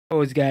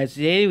Always, guys.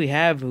 Today we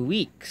have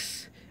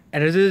weeks,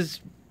 and it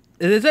says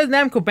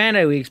Namco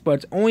Bandai weeks, but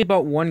it's only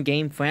about one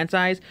game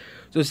franchise.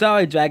 So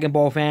sorry, Dragon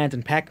Ball fans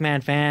and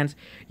Pac-Man fans,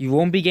 you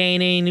won't be getting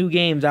any new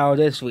games out of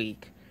this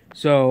week.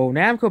 So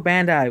Namco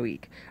Bandai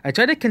week. I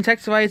tried to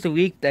contextualize the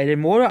week that I did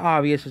more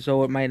obvious so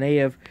what my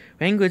native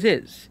language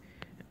is.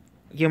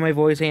 Hear my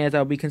voice saying as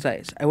I'll be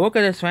concise. I work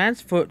as a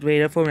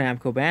translator for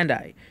Namco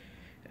Bandai,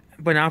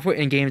 but not for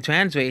in-game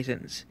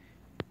translations.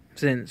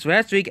 Since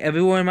last week,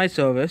 everyone in my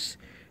service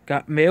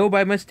got mail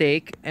by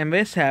mistake and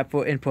mishap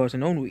for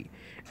in-person only.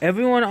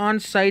 Everyone on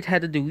site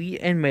had to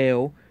delete and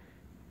mail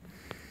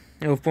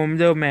from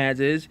their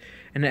managers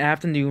in the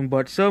afternoon,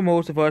 but still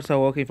most of us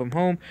are working from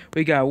home.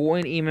 We got a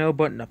warning email,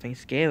 but nothing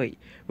scary.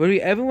 Really,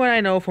 everyone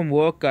I know from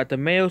work got the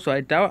mail, so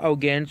I doubt I'll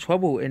get in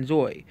trouble.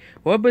 Enjoy.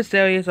 What but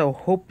serious, I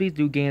hope these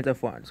new games are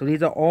fun. So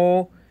these are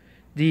all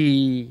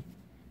the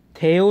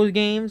Tales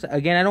games.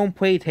 Again, I don't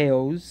play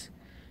Tales,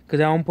 because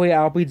I don't play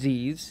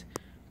RPGs.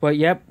 But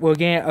yep, we're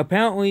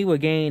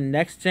getting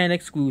next-gen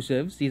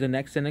exclusives. These are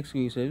next-gen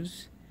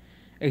exclusives.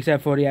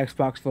 Except for the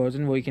Xbox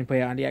version, where you can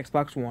play it on the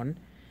Xbox One.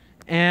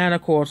 And,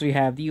 of course, we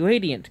have the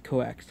Radiant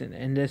collection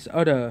in this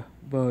other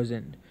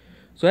version.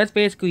 So that's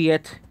basically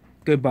it.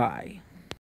 Goodbye.